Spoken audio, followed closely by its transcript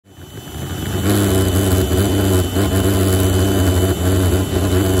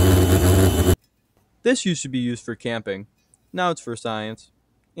This used to be used for camping. Now it's for science.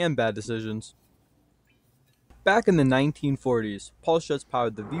 And bad decisions. Back in the 1940s, Pulsejets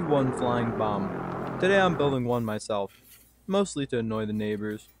powered the V-1 flying bomb. Today I'm building one myself, mostly to annoy the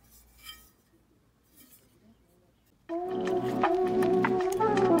neighbors.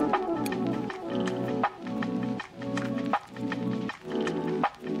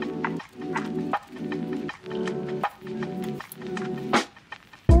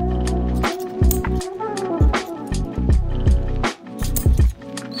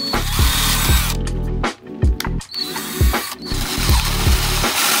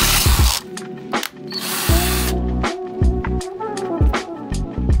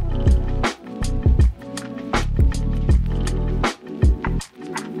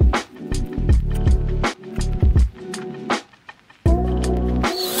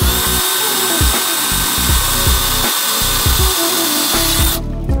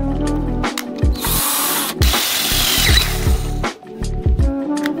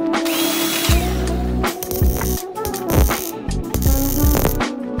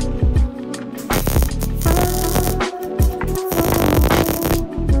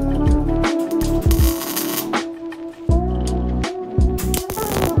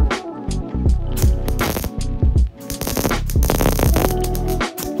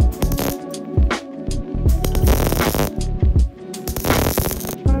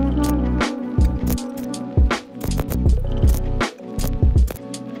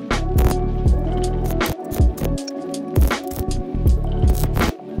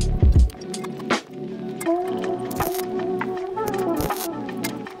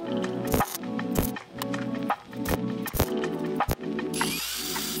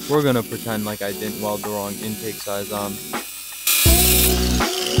 We're gonna pretend like I didn't weld the wrong intake size on.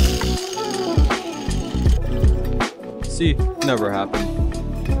 See, never happened.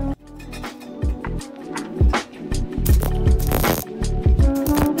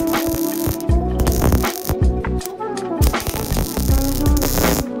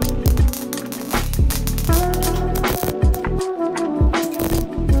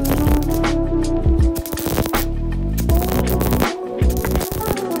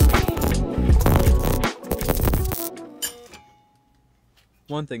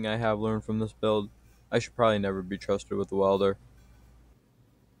 One thing I have learned from this build, I should probably never be trusted with a welder.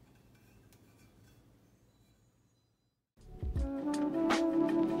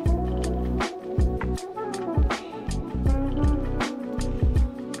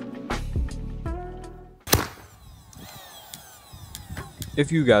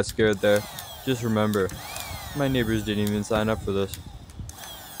 If you got scared there, just remember, my neighbors didn't even sign up for this.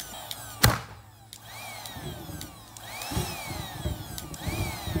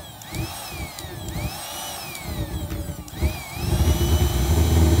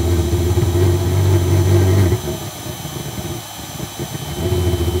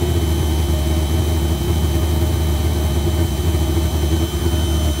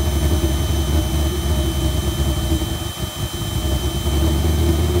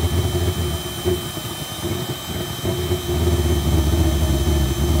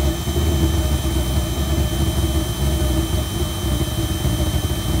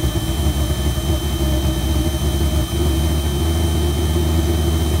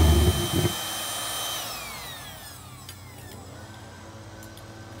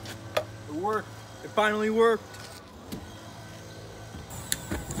 It worked. It finally worked.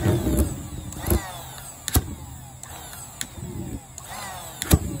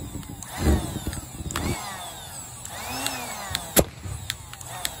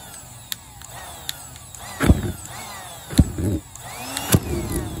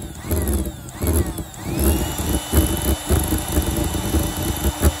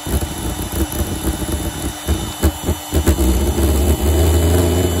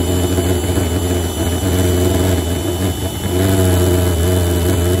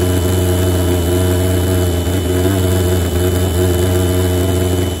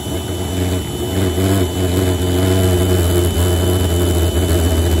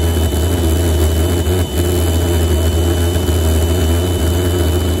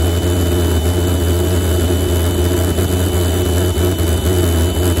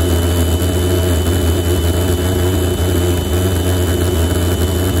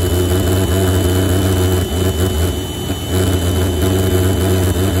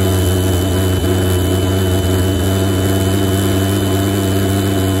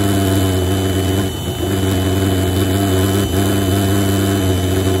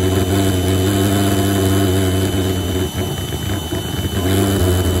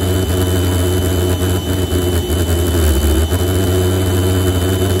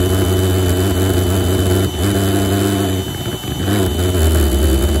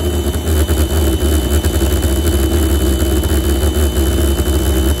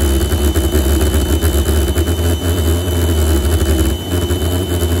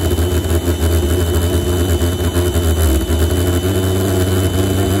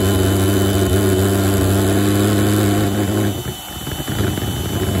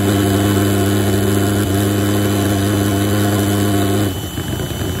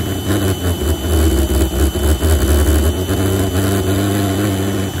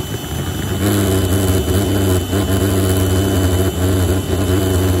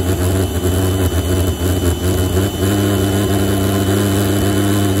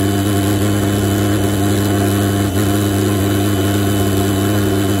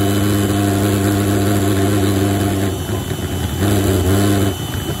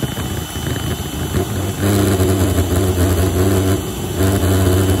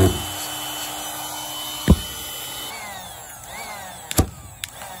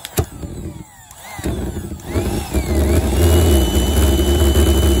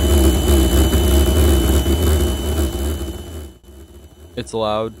 It's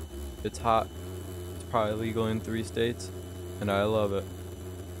loud, it's hot, it's probably legal in 3 states, and I love it.